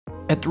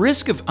At the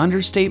risk of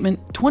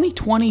understatement,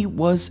 2020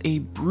 was a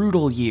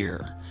brutal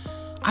year.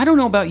 I don't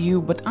know about you,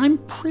 but I'm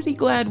pretty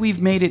glad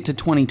we've made it to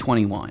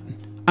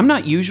 2021. I'm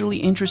not usually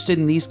interested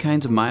in these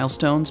kinds of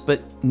milestones,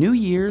 but New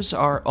Year's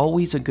are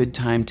always a good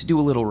time to do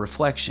a little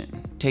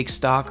reflection, take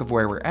stock of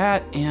where we're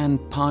at,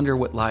 and ponder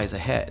what lies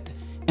ahead.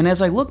 And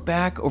as I look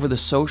back over the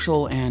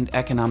social and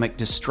economic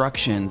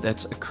destruction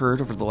that's occurred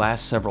over the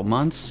last several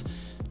months,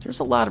 there's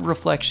a lot of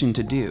reflection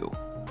to do.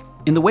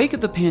 In the wake of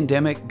the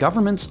pandemic,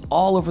 governments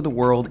all over the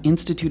world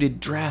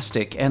instituted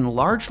drastic and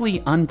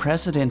largely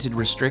unprecedented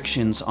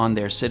restrictions on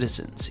their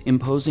citizens,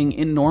 imposing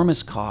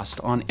enormous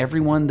cost on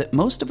everyone that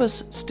most of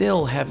us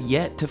still have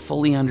yet to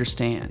fully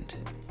understand.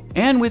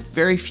 And with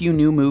very few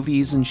new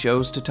movies and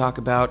shows to talk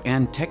about,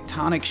 and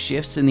tectonic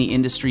shifts in the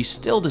industry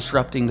still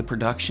disrupting the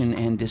production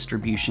and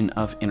distribution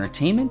of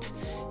entertainment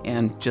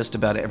and just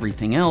about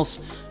everything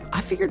else,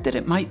 I figured that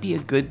it might be a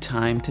good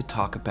time to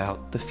talk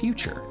about the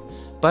future.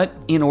 But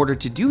in order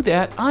to do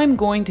that, I'm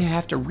going to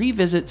have to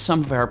revisit some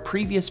of our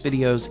previous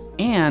videos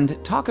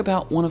and talk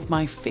about one of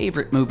my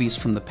favorite movies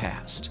from the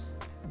past,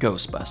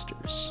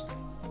 Ghostbusters.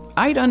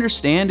 I'd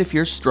understand if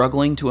you're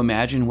struggling to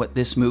imagine what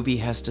this movie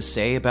has to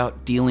say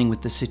about dealing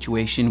with the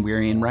situation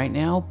we're in right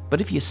now,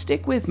 but if you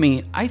stick with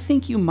me, I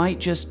think you might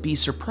just be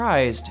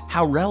surprised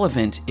how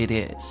relevant it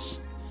is.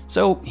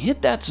 So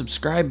hit that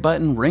subscribe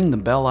button, ring the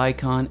bell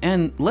icon,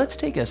 and let's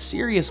take a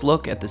serious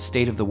look at the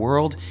state of the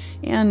world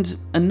and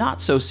a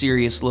not so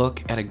serious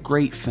look at a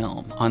great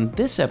film on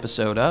this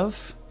episode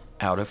of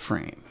Out of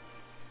Frame.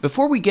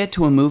 Before we get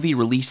to a movie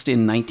released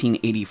in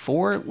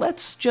 1984,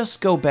 let's just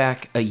go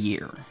back a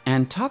year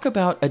and talk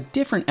about a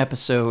different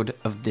episode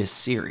of this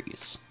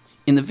series.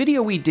 In the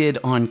video we did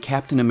on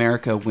Captain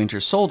America: Winter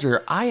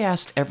Soldier, I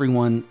asked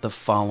everyone the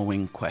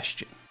following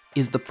question.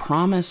 Is the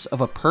promise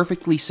of a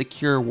perfectly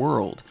secure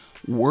world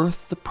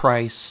worth the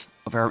price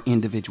of our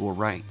individual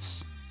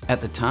rights? At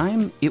the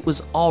time, it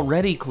was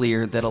already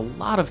clear that a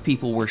lot of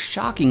people were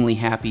shockingly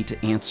happy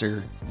to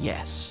answer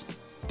yes.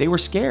 They were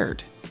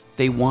scared.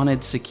 They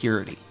wanted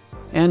security.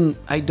 And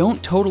I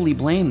don't totally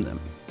blame them.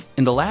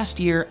 In the last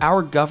year,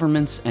 our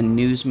governments and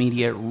news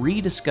media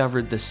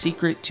rediscovered the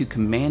secret to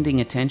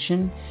commanding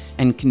attention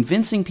and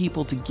convincing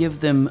people to give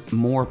them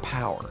more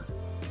power: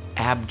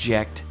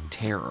 abject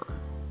terror.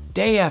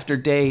 Day after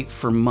day,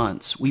 for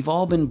months, we've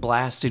all been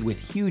blasted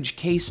with huge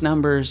case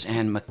numbers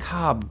and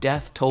macabre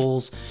death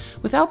tolls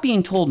without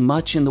being told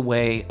much in the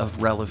way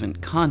of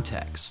relevant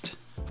context.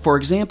 For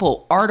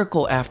example,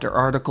 article after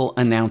article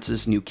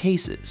announces new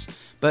cases,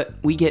 but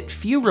we get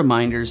few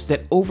reminders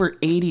that over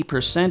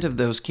 80% of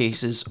those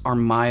cases are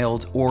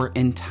mild or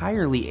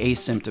entirely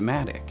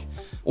asymptomatic,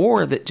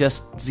 or that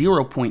just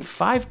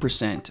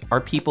 0.5%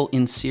 are people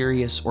in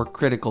serious or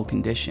critical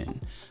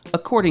condition,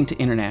 according to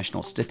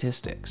international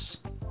statistics.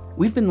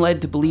 We've been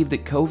led to believe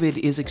that COVID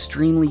is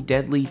extremely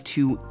deadly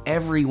to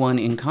everyone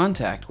in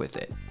contact with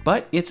it,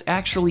 but it's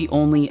actually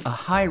only a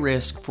high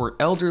risk for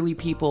elderly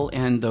people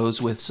and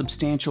those with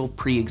substantial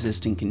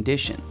pre-existing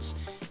conditions,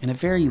 and a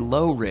very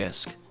low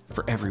risk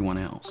for everyone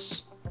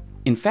else.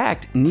 In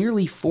fact,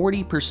 nearly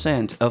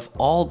 40% of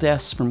all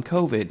deaths from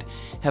COVID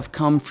have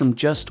come from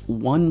just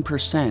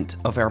 1%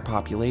 of our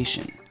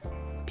population,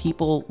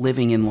 people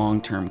living in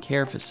long-term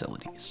care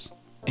facilities.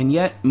 And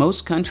yet,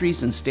 most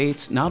countries and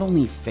states not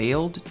only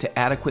failed to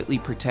adequately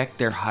protect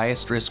their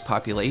highest risk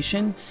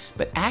population,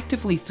 but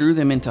actively threw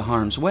them into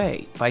harm's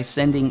way by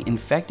sending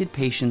infected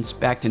patients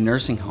back to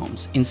nursing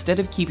homes instead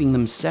of keeping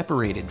them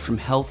separated from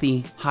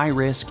healthy,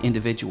 high-risk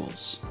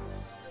individuals.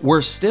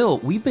 Worse still,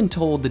 we've been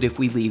told that if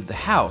we leave the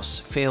house,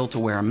 fail to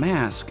wear a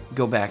mask,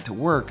 go back to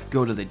work,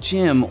 go to the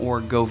gym,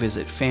 or go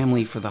visit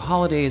family for the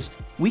holidays,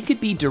 we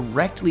could be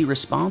directly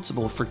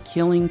responsible for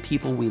killing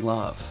people we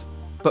love.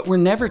 But we're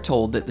never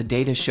told that the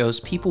data shows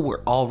people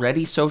were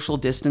already social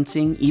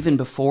distancing even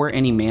before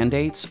any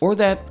mandates, or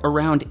that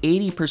around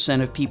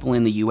 80% of people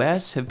in the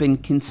US have been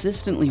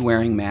consistently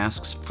wearing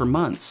masks for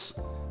months.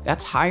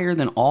 That's higher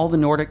than all the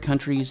Nordic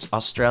countries,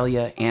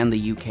 Australia, and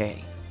the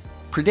UK.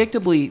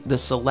 Predictably, the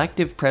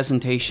selective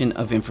presentation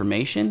of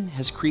information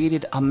has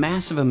created a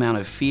massive amount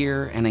of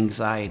fear and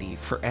anxiety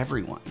for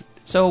everyone.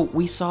 So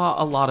we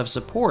saw a lot of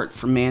support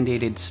for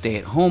mandated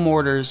stay-at-home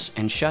orders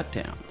and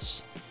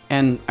shutdowns.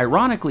 And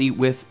ironically,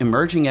 with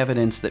emerging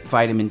evidence that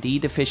vitamin D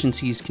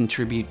deficiencies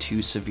contribute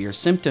to severe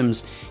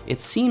symptoms, it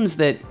seems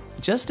that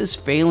just as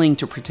failing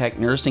to protect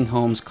nursing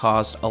homes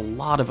caused a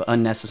lot of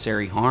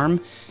unnecessary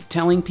harm,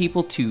 telling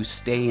people to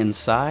stay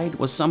inside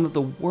was some of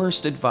the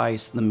worst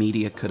advice the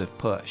media could have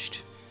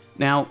pushed.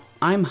 Now,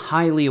 I'm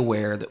highly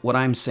aware that what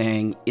I'm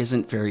saying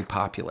isn't very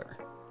popular,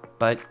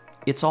 but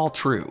it's all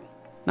true.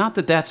 Not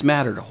that that's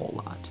mattered a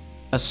whole lot.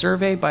 A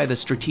survey by the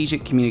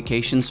strategic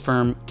communications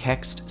firm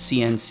Kext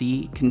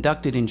CNC,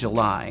 conducted in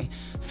July,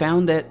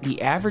 found that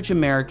the average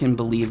American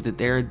believed that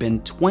there had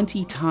been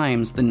 20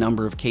 times the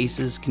number of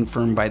cases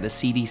confirmed by the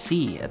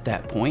CDC at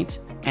that point,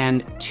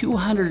 and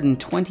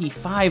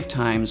 225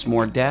 times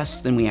more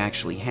deaths than we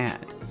actually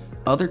had.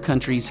 Other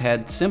countries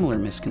had similar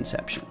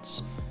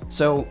misconceptions.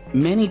 So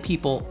many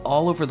people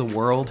all over the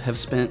world have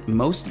spent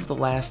most of the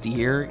last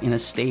year in a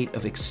state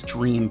of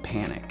extreme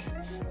panic.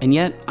 And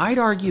yet, I'd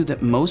argue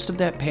that most of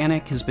that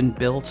panic has been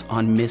built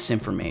on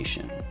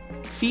misinformation.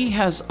 Fee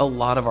has a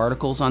lot of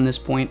articles on this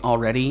point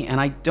already, and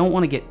I don't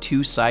want to get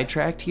too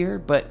sidetracked here,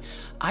 but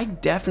I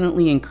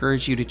definitely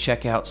encourage you to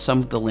check out some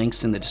of the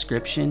links in the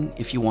description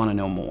if you want to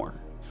know more.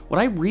 What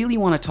I really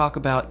want to talk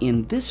about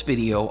in this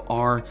video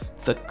are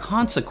the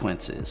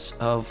consequences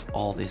of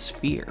all this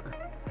fear.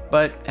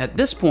 But at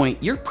this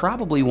point, you're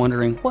probably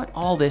wondering what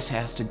all this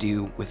has to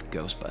do with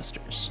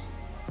Ghostbusters.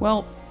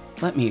 Well,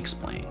 let me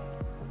explain.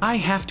 I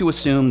have to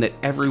assume that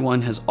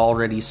everyone has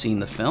already seen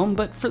the film,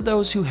 but for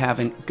those who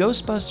haven't,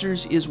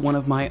 Ghostbusters is one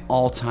of my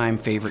all-time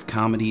favorite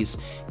comedies,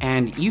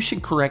 and you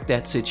should correct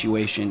that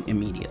situation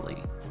immediately.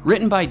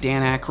 Written by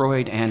Dan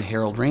Aykroyd and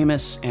Harold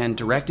Ramis, and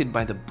directed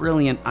by the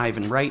brilliant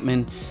Ivan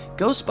Reitman,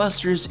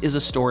 Ghostbusters is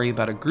a story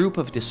about a group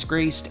of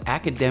disgraced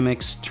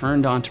academics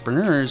turned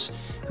entrepreneurs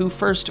who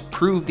first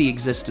prove the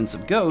existence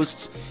of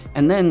ghosts,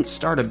 and then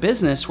start a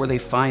business where they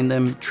find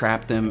them,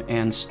 trap them,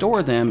 and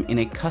store them in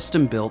a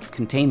custom-built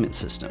containment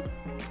system.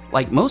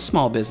 Like most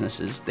small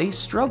businesses, they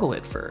struggle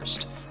at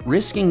first,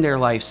 risking their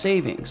life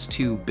savings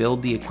to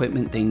build the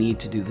equipment they need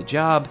to do the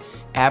job,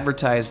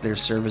 advertise their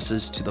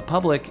services to the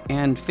public,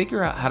 and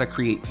figure out how to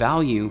create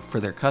value for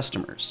their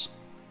customers.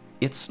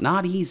 It's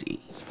not easy.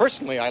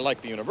 Personally, I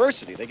like the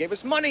university. They gave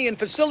us money and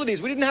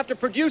facilities. We didn't have to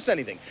produce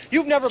anything.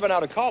 You've never been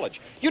out of college.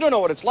 You don't know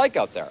what it's like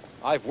out there.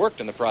 I've worked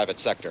in the private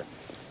sector.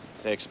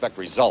 They expect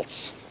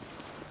results.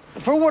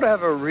 For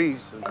whatever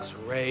reasons,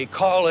 Ray,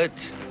 call it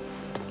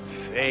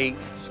fate,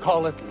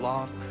 call it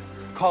luck,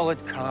 call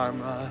it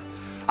karma.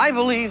 I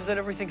believe that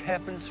everything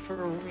happens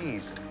for a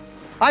reason.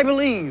 I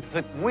believe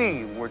that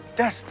we were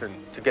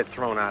destined to get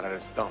thrown out of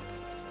this dump.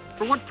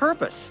 For what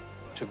purpose?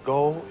 To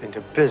go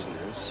into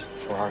business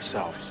for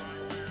ourselves.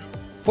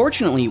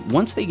 Fortunately,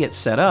 once they get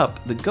set up,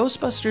 the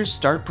Ghostbusters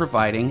start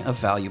providing a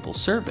valuable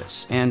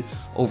service, and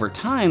over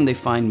time they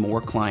find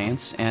more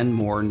clients and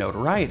more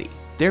notoriety.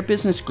 Their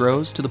business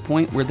grows to the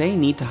point where they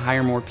need to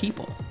hire more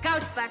people.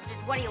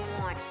 Ghostbusters, what do you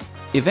want?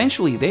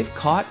 Eventually, they've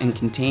caught and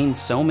contained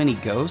so many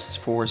ghosts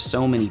for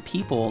so many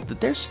people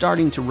that they're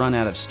starting to run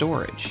out of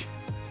storage.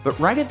 But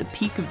right at the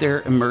peak of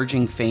their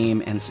emerging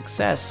fame and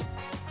success,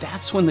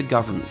 that's when the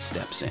government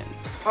steps in.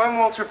 I'm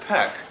Walter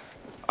Peck.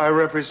 I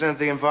represent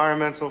the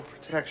Environmental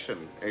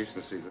Protection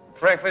Agency.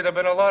 Frankly, there have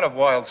been a lot of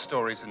wild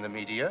stories in the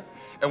media,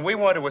 and we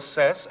want to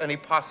assess any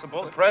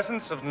possible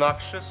presence of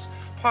noxious,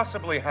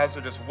 possibly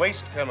hazardous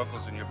waste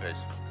chemicals in your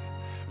basement.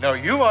 Now,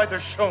 you either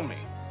show me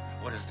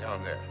what is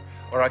down there,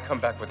 or I come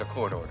back with a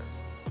court order.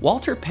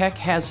 Walter Peck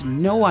has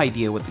no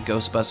idea what the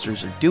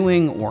Ghostbusters are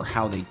doing or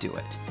how they do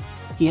it.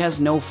 He has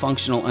no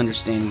functional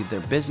understanding of their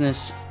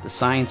business, the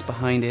science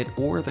behind it,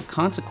 or the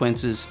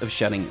consequences of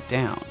shutting it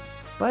down.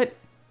 But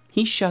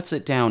he shuts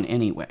it down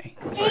anyway.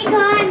 Hang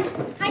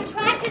on! I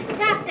tried to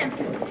stop them.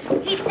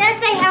 He says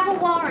they have a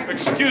warrant.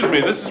 Excuse me,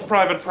 this is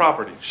private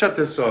property. Shut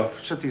this off.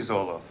 Shut these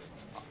all off.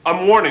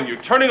 I'm warning you,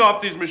 turning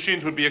off these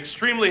machines would be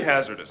extremely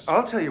hazardous.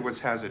 I'll tell you what's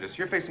hazardous.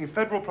 You're facing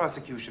federal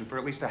prosecution for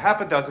at least a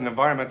half a dozen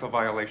environmental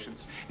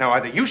violations. Now,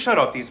 either you shut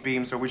off these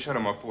beams or we shut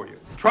them off for you.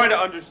 Try to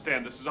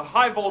understand, this is a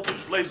high-voltage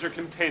laser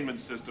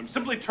containment system.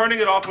 Simply turning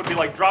it off would be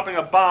like dropping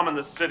a bomb in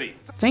the city.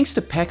 Thanks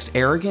to Peck's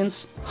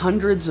arrogance,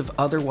 hundreds of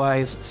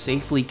otherwise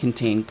safely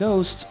contained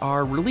ghosts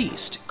are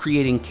released,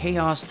 creating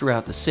chaos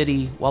throughout the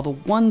city, while the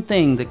one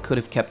thing that could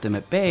have kept them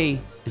at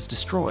bay is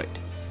destroyed.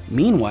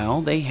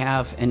 Meanwhile, they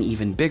have an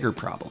even bigger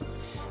problem.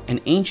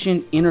 An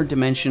ancient,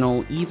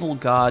 interdimensional, evil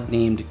god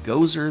named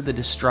Gozer the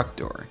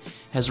Destructor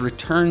has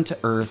returned to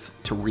Earth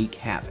to wreak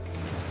havoc.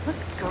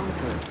 What's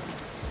Gozer?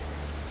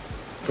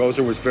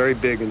 Gozer was very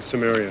big in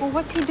Samaria. Well,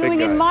 what's he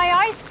doing in my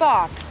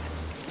icebox?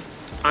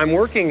 I'm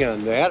working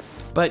on that.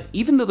 But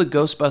even though the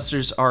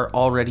Ghostbusters are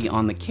already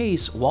on the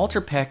case, Walter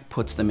Peck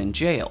puts them in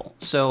jail,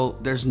 so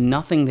there's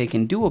nothing they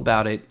can do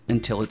about it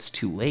until it's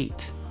too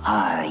late.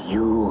 Are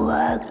you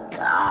a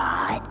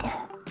god?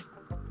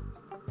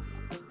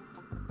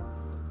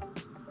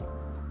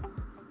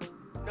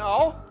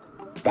 No.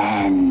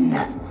 Then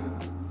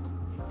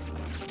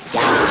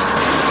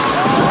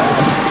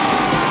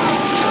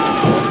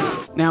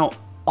Now,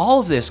 all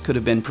of this could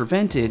have been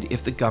prevented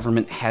if the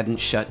government hadn't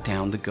shut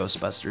down the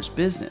Ghostbusters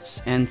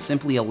business and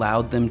simply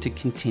allowed them to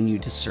continue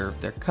to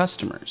serve their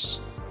customers.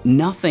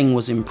 Nothing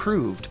was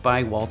improved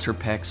by Walter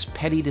Peck's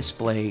petty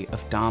display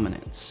of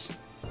dominance.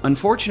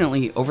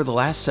 Unfortunately, over the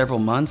last several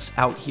months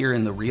out here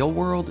in the real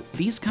world,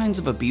 these kinds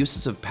of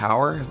abuses of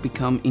power have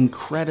become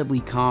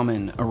incredibly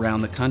common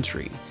around the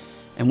country,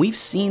 and we've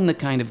seen the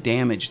kind of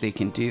damage they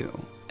can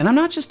do. And I'm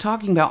not just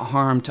talking about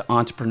harm to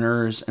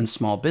entrepreneurs and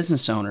small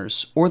business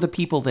owners or the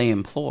people they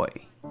employ.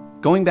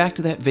 Going back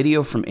to that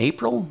video from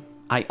April,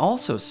 I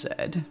also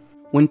said,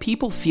 when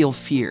people feel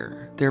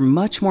fear, they're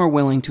much more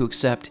willing to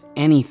accept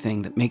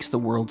anything that makes the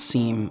world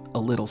seem a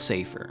little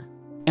safer.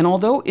 And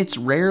although it's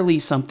rarely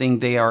something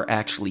they are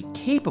actually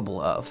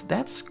capable of,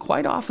 that's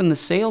quite often the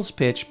sales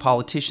pitch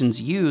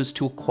politicians use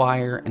to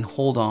acquire and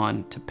hold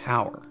on to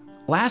power.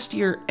 Last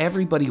year,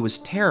 everybody was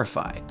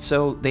terrified,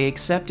 so they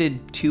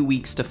accepted 2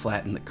 weeks to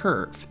flatten the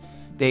curve.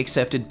 They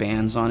accepted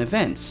bans on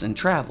events and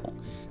travel.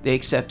 They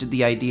accepted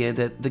the idea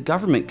that the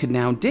government could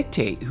now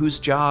dictate whose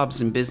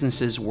jobs and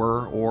businesses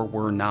were or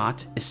were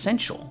not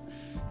essential.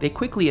 They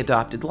quickly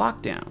adopted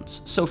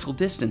lockdowns, social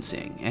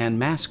distancing, and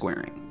mask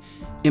wearing.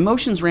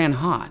 Emotions ran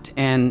hot,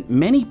 and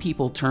many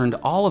people turned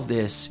all of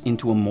this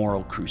into a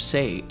moral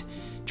crusade,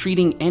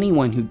 treating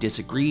anyone who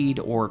disagreed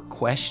or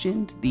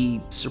questioned the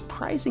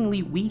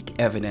surprisingly weak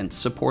evidence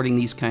supporting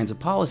these kinds of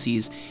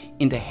policies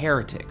into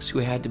heretics who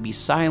had to be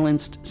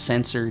silenced,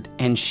 censored,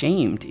 and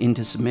shamed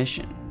into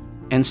submission.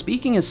 And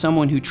speaking as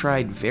someone who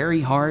tried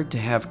very hard to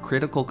have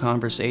critical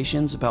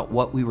conversations about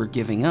what we were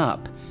giving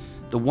up,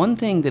 the one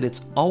thing that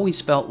it's always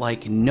felt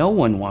like no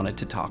one wanted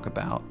to talk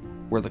about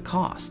were the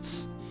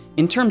costs.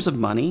 In terms of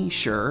money,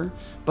 sure,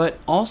 but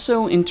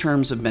also in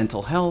terms of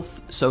mental health,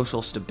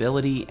 social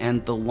stability,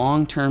 and the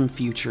long-term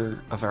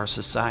future of our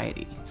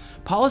society.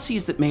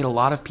 Policies that made a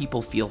lot of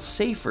people feel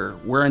safer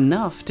were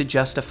enough to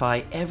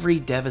justify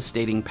every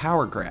devastating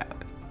power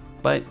grab.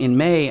 But in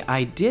May,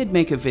 I did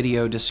make a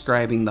video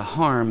describing the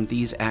harm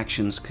these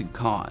actions could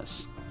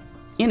cause.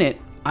 In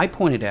it, I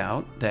pointed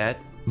out that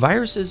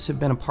viruses have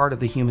been a part of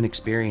the human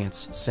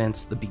experience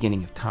since the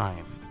beginning of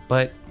time,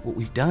 but what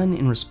we've done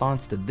in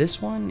response to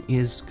this one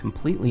is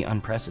completely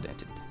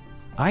unprecedented.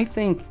 I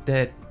think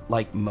that,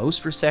 like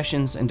most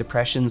recessions and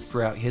depressions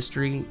throughout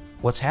history,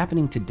 what's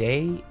happening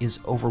today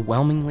is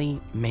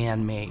overwhelmingly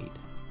man-made.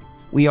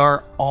 We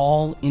are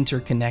all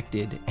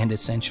interconnected and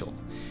essential,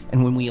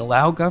 and when we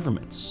allow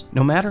governments,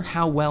 no matter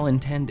how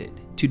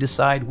well-intended, to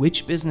decide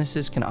which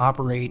businesses can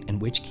operate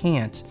and which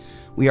can't,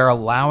 we are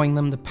allowing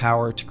them the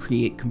power to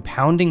create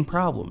compounding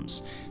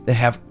problems that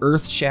have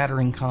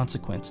earth-shattering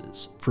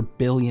consequences for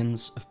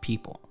billions of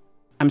people.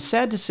 I'm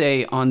sad to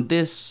say on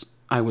this,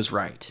 I was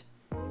right.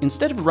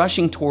 Instead of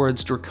rushing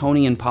towards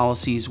draconian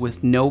policies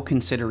with no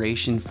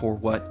consideration for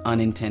what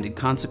unintended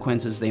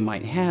consequences they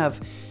might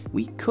have,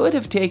 we could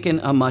have taken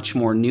a much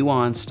more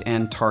nuanced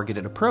and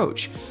targeted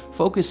approach,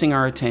 focusing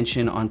our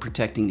attention on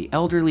protecting the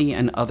elderly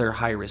and other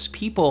high-risk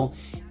people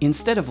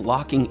instead of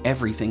locking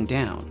everything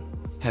down.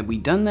 Had we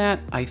done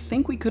that, I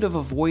think we could have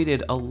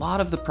avoided a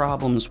lot of the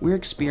problems we're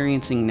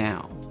experiencing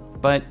now.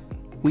 But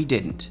we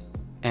didn't,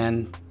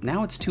 and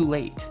now it's too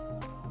late.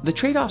 The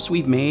trade-offs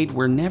we've made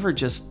were never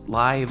just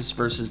lives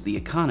versus the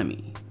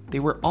economy. They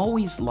were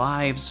always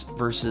lives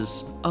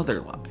versus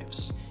other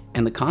lives,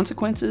 and the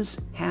consequences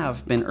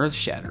have been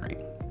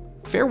earth-shattering.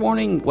 Fair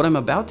warning, what I'm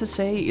about to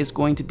say is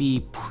going to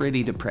be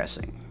pretty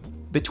depressing.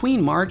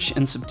 Between March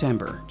and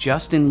September,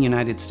 just in the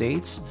United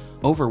States,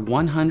 over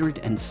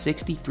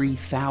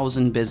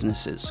 163,000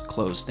 businesses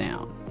closed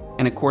down.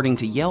 And according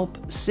to Yelp,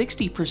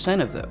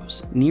 60% of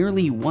those,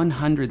 nearly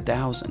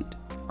 100,000,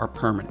 are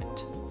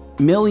permanent.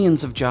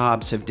 Millions of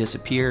jobs have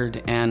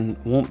disappeared and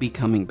won't be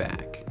coming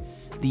back.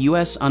 The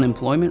US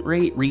unemployment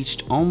rate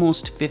reached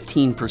almost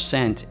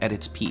 15% at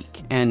its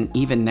peak, and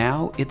even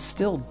now, it's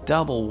still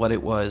double what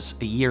it was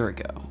a year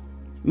ago.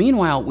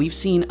 Meanwhile, we've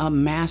seen a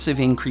massive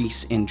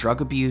increase in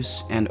drug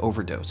abuse and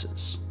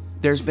overdoses.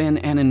 There's been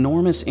an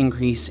enormous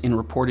increase in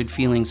reported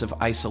feelings of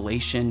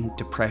isolation,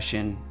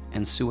 depression,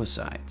 and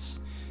suicides.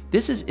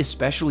 This is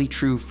especially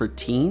true for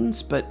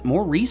teens, but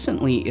more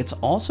recently, it's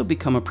also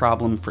become a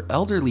problem for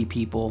elderly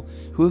people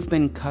who have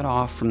been cut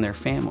off from their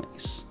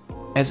families.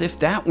 As if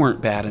that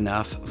weren't bad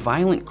enough,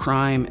 violent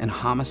crime and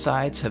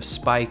homicides have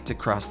spiked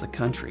across the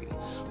country,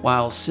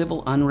 while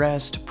civil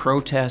unrest,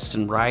 protests,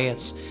 and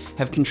riots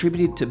have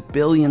contributed to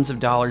billions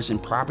of dollars in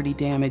property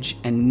damage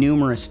and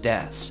numerous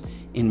deaths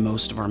in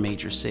most of our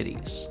major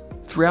cities.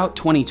 Throughout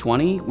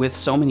 2020, with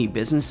so many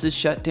businesses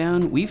shut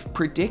down, we've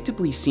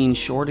predictably seen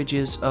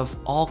shortages of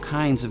all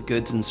kinds of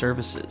goods and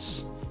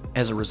services.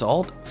 As a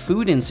result,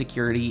 food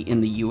insecurity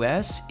in the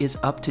US is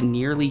up to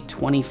nearly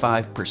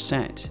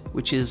 25%,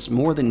 which is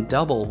more than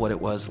double what it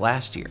was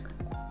last year.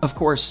 Of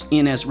course,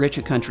 in as rich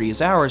a country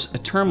as ours, a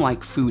term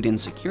like food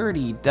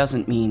insecurity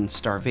doesn't mean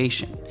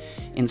starvation.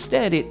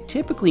 Instead, it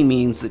typically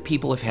means that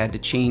people have had to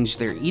change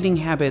their eating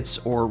habits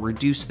or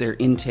reduce their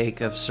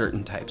intake of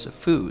certain types of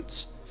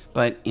foods.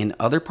 But in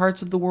other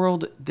parts of the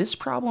world, this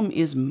problem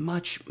is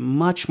much,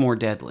 much more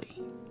deadly.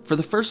 For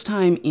the first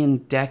time in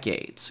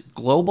decades,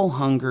 global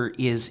hunger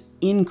is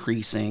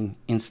increasing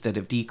instead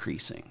of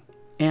decreasing.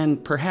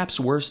 And perhaps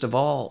worst of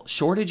all,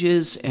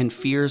 shortages and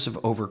fears of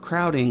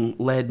overcrowding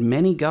led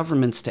many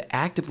governments to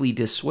actively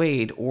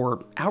dissuade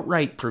or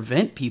outright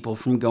prevent people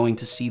from going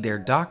to see their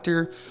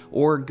doctor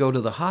or go to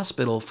the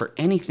hospital for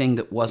anything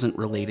that wasn't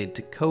related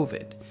to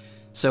COVID.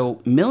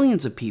 So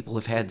millions of people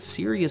have had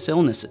serious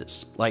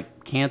illnesses,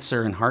 like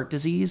cancer and heart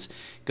disease,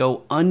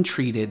 go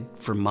untreated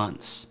for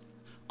months.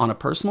 On a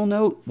personal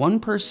note, one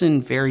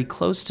person very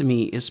close to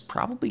me is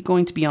probably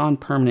going to be on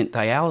permanent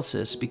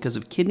dialysis because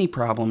of kidney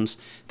problems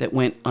that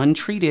went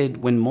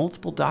untreated when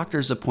multiple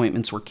doctor's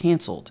appointments were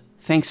canceled,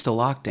 thanks to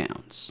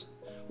lockdowns.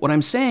 What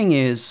I'm saying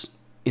is,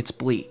 it's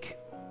bleak.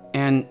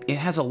 And it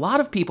has a lot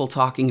of people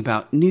talking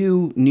about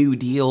new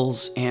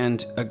deals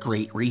and a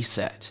great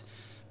reset.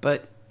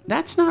 But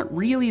That's not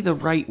really the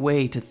right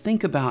way to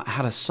think about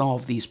how to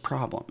solve these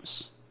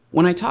problems.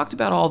 When I talked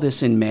about all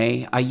this in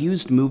May, I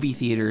used movie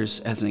theaters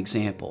as an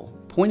example,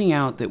 pointing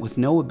out that with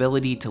no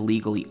ability to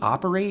legally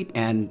operate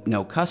and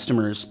no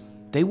customers,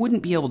 they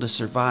wouldn't be able to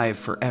survive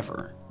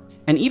forever.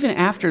 And even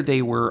after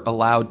they were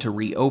allowed to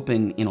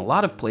reopen in a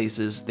lot of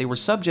places, they were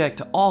subject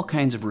to all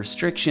kinds of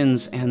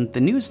restrictions, and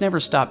the news never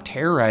stopped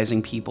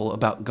terrorizing people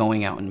about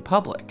going out in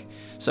public.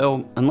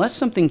 So unless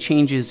something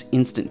changes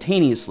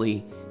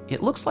instantaneously,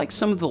 it looks like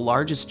some of the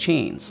largest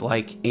chains,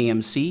 like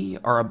AMC,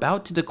 are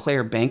about to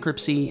declare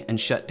bankruptcy and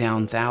shut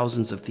down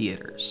thousands of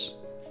theaters.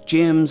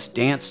 Gyms,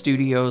 dance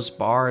studios,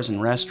 bars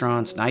and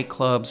restaurants,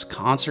 nightclubs,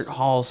 concert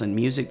halls and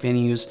music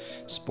venues,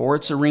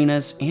 sports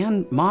arenas,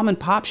 and mom and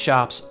pop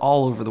shops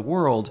all over the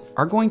world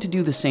are going to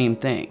do the same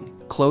thing,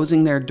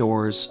 closing their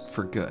doors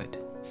for good.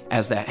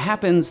 As that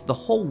happens, the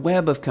whole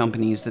web of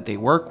companies that they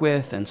work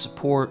with and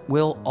support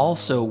will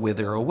also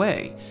wither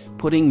away,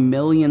 putting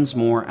millions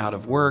more out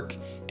of work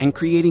and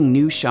creating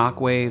new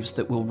shockwaves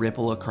that will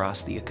ripple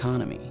across the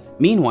economy.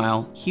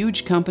 Meanwhile,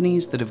 huge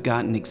companies that have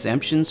gotten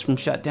exemptions from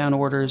shutdown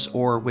orders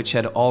or which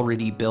had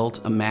already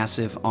built a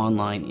massive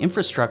online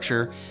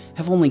infrastructure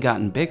have only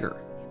gotten bigger.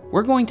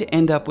 We're going to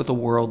end up with a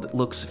world that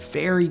looks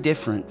very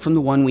different from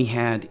the one we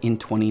had in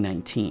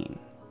 2019.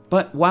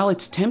 But while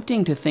it's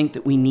tempting to think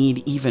that we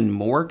need even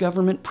more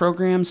government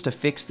programs to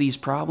fix these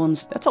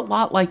problems, that's a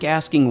lot like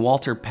asking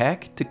Walter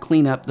Peck to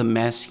clean up the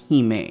mess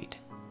he made.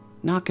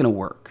 Not gonna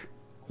work.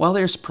 While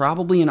there's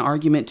probably an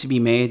argument to be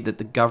made that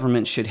the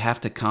government should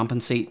have to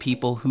compensate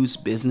people whose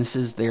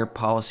businesses their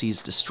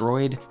policies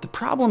destroyed, the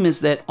problem is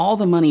that all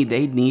the money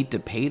they'd need to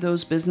pay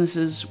those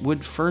businesses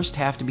would first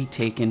have to be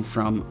taken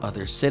from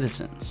other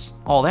citizens.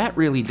 All that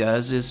really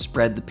does is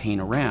spread the pain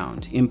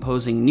around,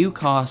 imposing new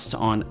costs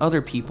on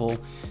other people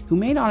who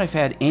may not have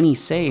had any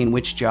say in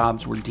which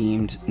jobs were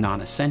deemed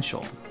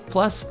non-essential.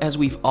 Plus, as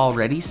we've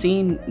already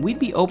seen, we'd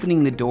be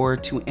opening the door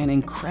to an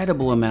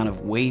incredible amount of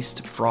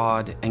waste,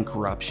 fraud, and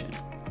corruption.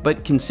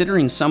 But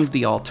considering some of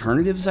the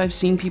alternatives I've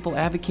seen people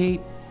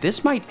advocate,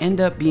 this might end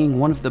up being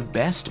one of the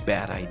best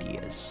bad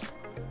ideas.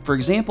 For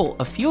example,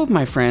 a few of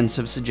my friends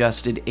have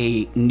suggested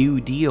a New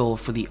Deal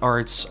for the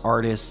arts,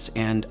 artists,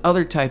 and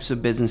other types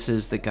of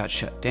businesses that got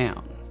shut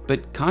down.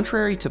 But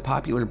contrary to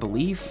popular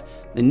belief,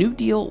 the New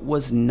Deal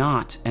was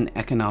not an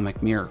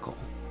economic miracle.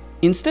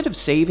 Instead of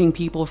saving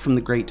people from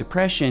the Great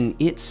Depression,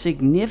 it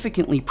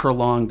significantly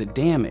prolonged the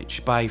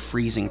damage by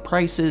freezing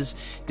prices,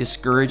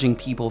 discouraging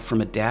people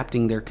from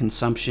adapting their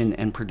consumption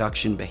and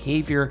production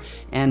behavior,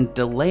 and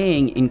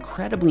delaying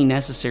incredibly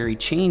necessary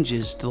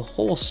changes to the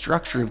whole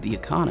structure of the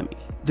economy.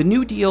 The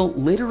New Deal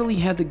literally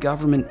had the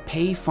government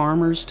pay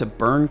farmers to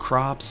burn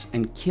crops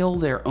and kill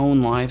their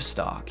own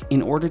livestock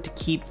in order to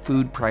keep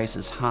food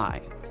prices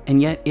high. And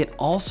yet it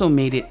also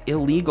made it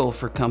illegal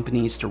for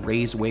companies to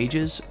raise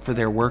wages for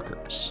their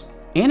workers.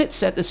 And it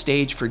set the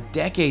stage for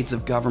decades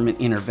of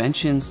government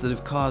interventions that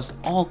have caused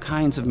all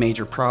kinds of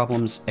major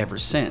problems ever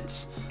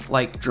since,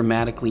 like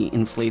dramatically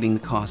inflating the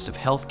cost of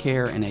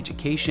healthcare and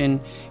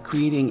education,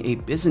 creating a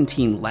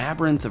Byzantine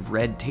labyrinth of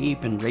red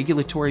tape and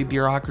regulatory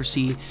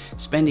bureaucracy,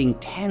 spending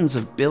tens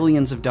of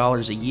billions of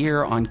dollars a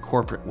year on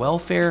corporate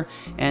welfare,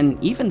 and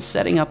even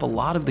setting up a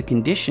lot of the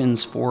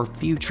conditions for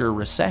future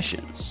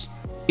recessions.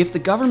 If the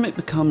government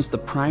becomes the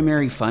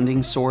primary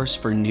funding source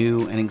for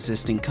new and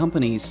existing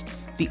companies,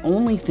 the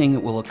only thing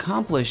it will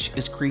accomplish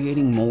is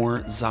creating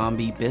more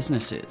zombie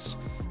businesses,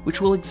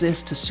 which will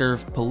exist to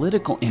serve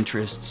political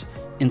interests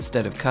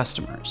instead of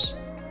customers.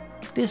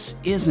 This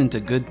isn't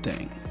a good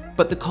thing.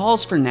 But the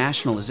calls for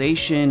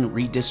nationalization,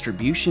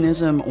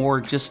 redistributionism,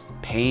 or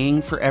just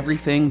paying for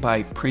everything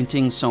by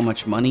printing so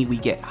much money we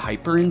get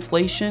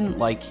hyperinflation,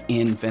 like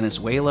in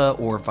Venezuela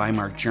or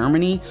Weimar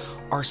Germany,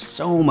 are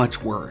so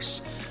much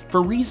worse,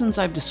 for reasons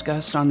I've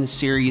discussed on this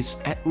series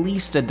at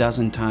least a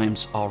dozen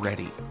times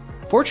already.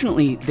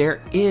 Fortunately,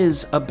 there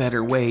is a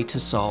better way to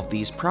solve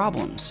these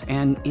problems,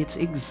 and it's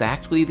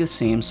exactly the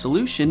same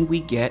solution we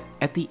get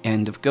at the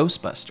end of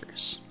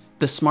Ghostbusters.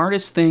 The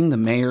smartest thing the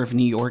mayor of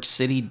New York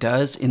City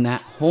does in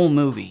that whole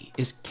movie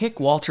is kick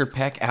Walter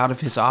Peck out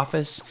of his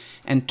office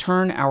and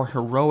turn our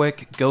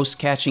heroic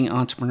ghost-catching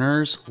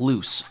entrepreneurs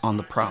loose on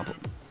the problem.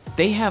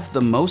 They have the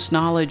most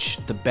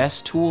knowledge, the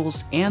best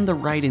tools, and the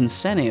right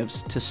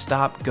incentives to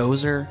stop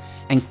Gozer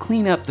and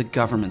clean up the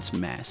government's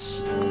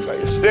mess. Got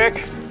your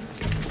stick?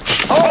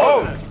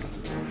 Oh!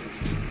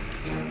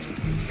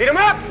 Beat him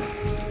up!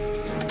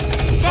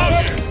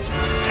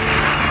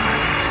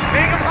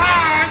 Make him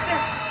hard!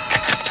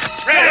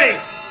 Ready!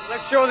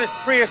 Let's show this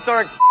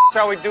prehistoric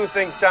how we do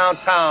things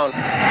downtown.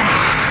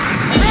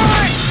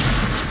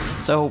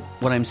 So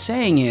what I'm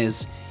saying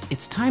is,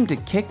 it's time to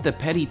kick the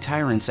petty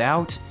tyrants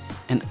out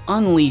and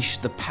unleash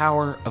the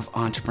power of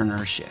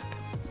entrepreneurship.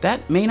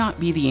 That may not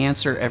be the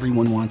answer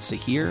everyone wants to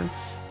hear,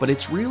 but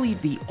it's really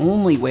the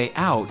only way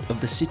out of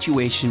the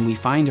situation we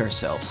find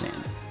ourselves in.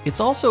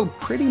 It's also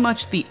pretty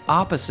much the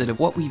opposite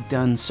of what we've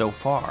done so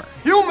far.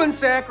 Human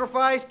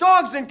sacrifice,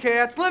 dogs and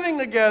cats living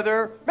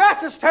together, mass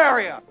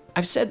hysteria.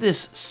 I've said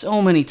this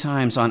so many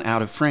times on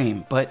Out of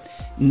Frame, but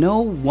no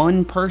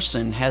one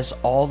person has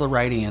all the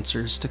right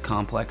answers to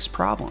complex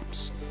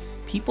problems.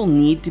 People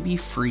need to be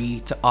free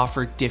to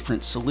offer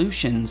different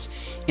solutions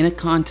in a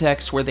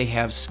context where they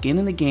have skin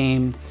in the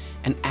game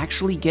and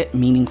actually get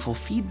meaningful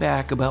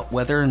feedback about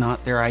whether or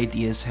not their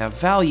ideas have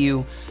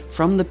value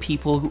from the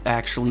people who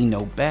actually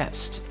know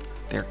best,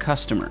 their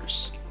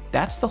customers.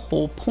 That's the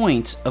whole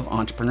point of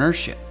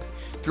entrepreneurship.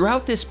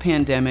 Throughout this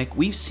pandemic,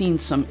 we've seen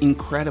some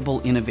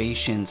incredible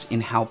innovations in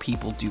how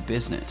people do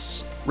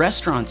business.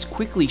 Restaurants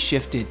quickly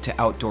shifted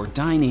to outdoor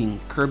dining,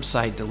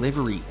 curbside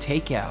delivery,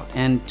 takeout,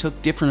 and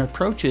took different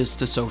approaches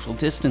to social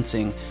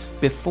distancing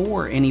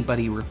before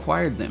anybody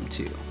required them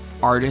to.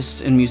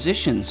 Artists and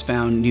musicians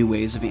found new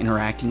ways of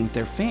interacting with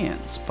their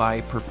fans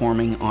by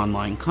performing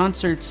online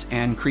concerts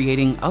and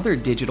creating other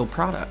digital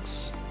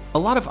products. A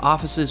lot of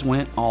offices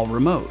went all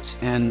remote,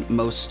 and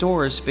most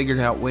stores figured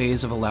out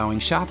ways of allowing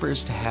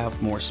shoppers to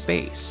have more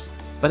space.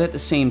 But at the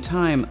same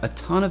time, a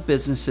ton of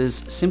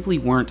businesses simply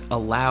weren't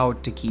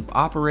allowed to keep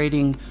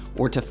operating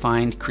or to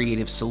find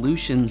creative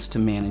solutions to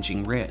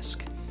managing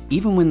risk,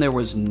 even when there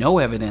was no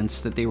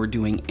evidence that they were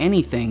doing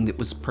anything that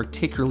was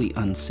particularly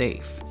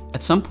unsafe.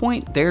 At some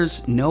point,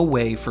 there's no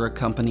way for a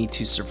company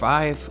to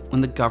survive when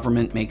the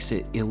government makes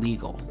it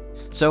illegal.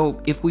 So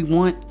if we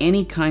want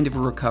any kind of a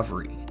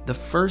recovery, the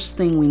first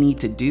thing we need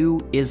to do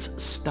is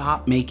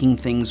stop making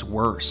things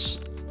worse.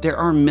 There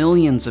are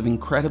millions of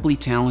incredibly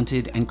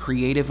talented and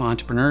creative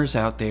entrepreneurs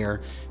out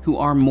there who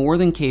are more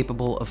than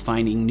capable of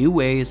finding new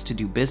ways to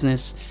do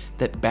business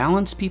that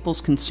balance people's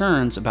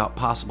concerns about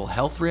possible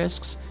health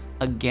risks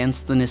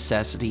against the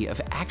necessity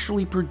of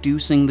actually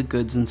producing the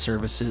goods and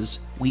services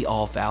we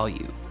all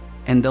value.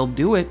 And they'll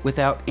do it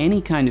without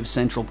any kind of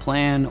central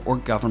plan or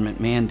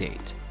government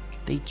mandate.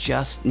 They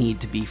just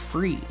need to be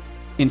free.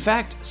 In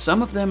fact,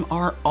 some of them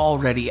are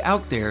already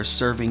out there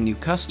serving new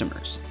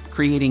customers,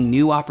 creating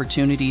new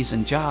opportunities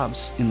and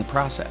jobs in the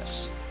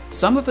process.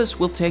 Some of us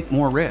will take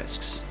more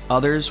risks,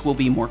 others will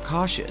be more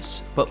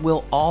cautious, but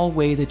we'll all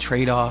weigh the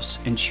trade-offs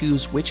and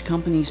choose which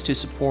companies to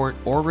support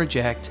or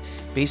reject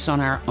based on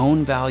our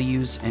own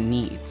values and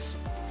needs.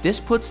 This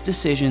puts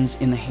decisions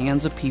in the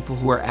hands of people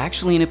who are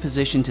actually in a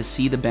position to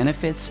see the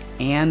benefits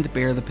and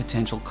bear the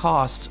potential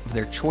costs of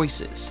their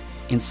choices,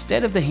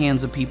 instead of the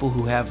hands of people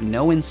who have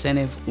no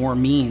incentive or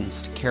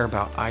means to care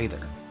about either.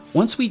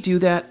 Once we do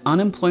that,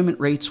 unemployment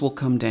rates will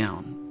come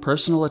down,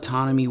 personal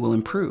autonomy will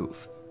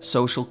improve,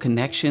 social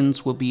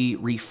connections will be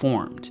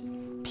reformed,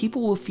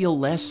 people will feel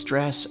less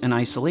stress and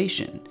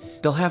isolation,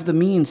 they'll have the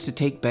means to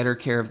take better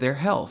care of their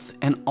health,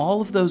 and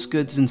all of those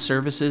goods and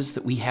services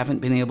that we haven't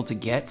been able to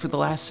get for the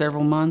last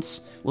several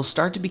months will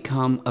start to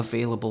become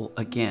available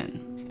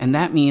again. And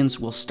that means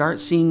we'll start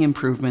seeing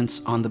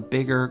improvements on the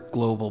bigger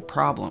global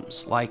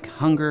problems like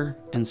hunger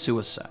and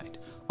suicide.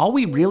 All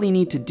we really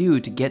need to do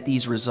to get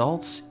these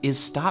results is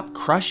stop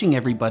crushing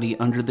everybody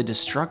under the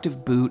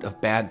destructive boot of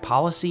bad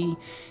policy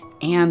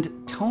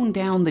and tone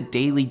down the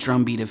daily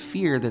drumbeat of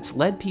fear that's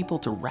led people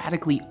to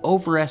radically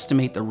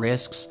overestimate the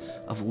risks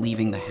of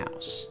leaving the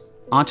house.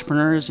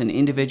 Entrepreneurs and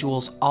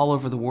individuals all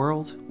over the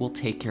world will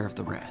take care of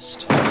the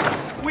rest.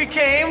 We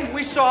came,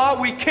 we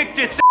saw, we kicked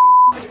its ass.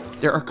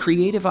 There are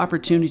creative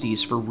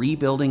opportunities for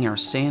rebuilding our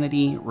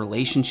sanity,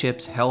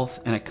 relationships, health,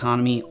 and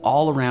economy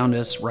all around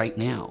us right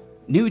now.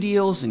 New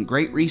deals and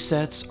great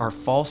resets are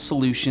false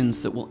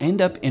solutions that will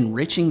end up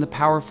enriching the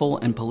powerful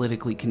and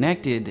politically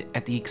connected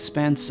at the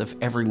expense of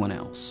everyone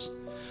else.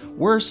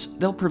 Worse,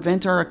 they'll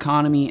prevent our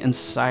economy and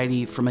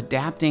society from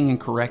adapting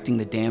and correcting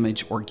the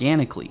damage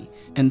organically,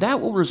 and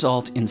that will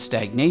result in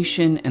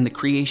stagnation and the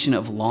creation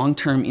of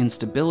long-term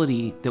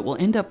instability that will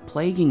end up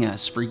plaguing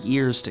us for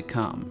years to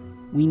come.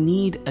 We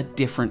need a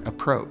different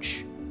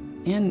approach.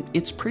 And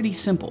it's pretty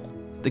simple.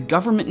 The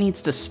government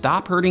needs to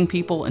stop hurting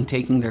people and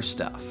taking their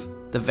stuff.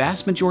 The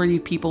vast majority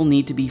of people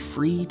need to be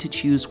free to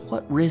choose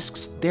what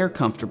risks they're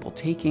comfortable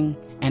taking,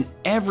 and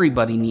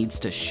everybody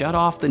needs to shut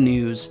off the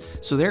news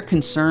so their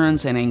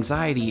concerns and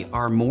anxiety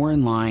are more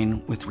in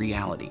line with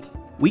reality.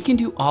 We can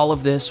do all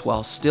of this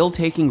while still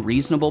taking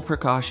reasonable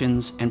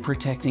precautions and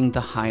protecting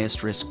the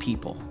highest risk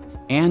people.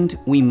 And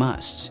we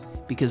must,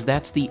 because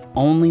that's the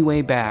only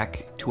way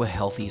back to a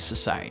healthy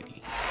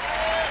society.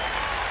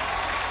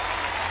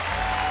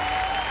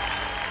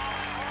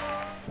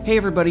 Hey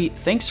everybody,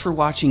 thanks for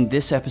watching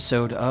this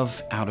episode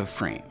of Out of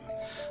Frame.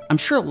 I'm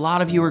sure a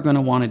lot of you are going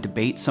to want to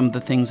debate some of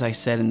the things I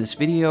said in this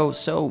video,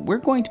 so we're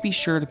going to be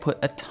sure to put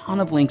a ton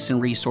of links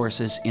and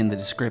resources in the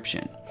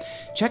description.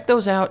 Check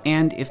those out,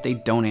 and if they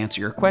don't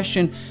answer your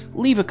question,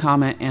 leave a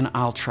comment and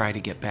I'll try to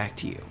get back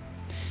to you.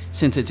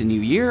 Since it's a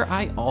new year,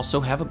 I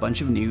also have a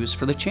bunch of news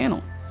for the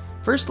channel.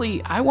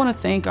 Firstly, I want to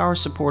thank our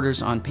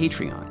supporters on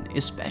Patreon,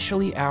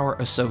 especially our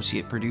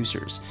associate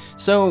producers.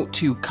 So,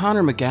 to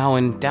Connor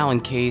McGowan,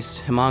 Dallin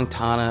Case, Hemang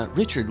Tana,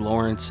 Richard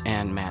Lawrence,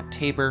 and Matt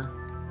Tabor,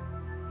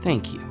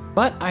 thank you.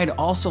 But I'd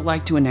also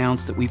like to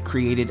announce that we've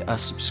created a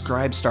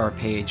Subscribe Star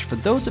page for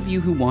those of you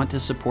who want to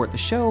support the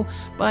show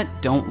but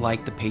don't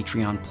like the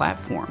Patreon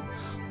platform.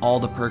 All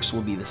the perks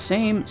will be the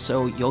same,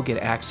 so you'll get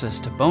access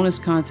to bonus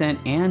content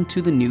and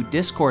to the new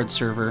Discord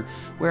server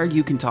where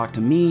you can talk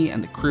to me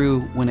and the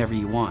crew whenever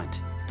you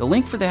want. The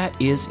link for that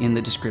is in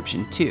the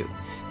description too.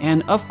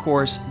 And of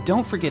course,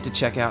 don't forget to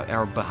check out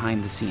our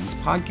behind the scenes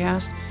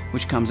podcast,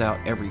 which comes out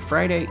every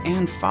Friday,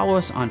 and follow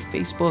us on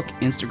Facebook,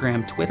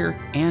 Instagram, Twitter,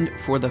 and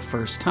for the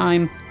first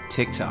time,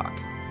 TikTok.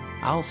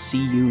 I'll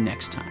see you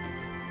next time.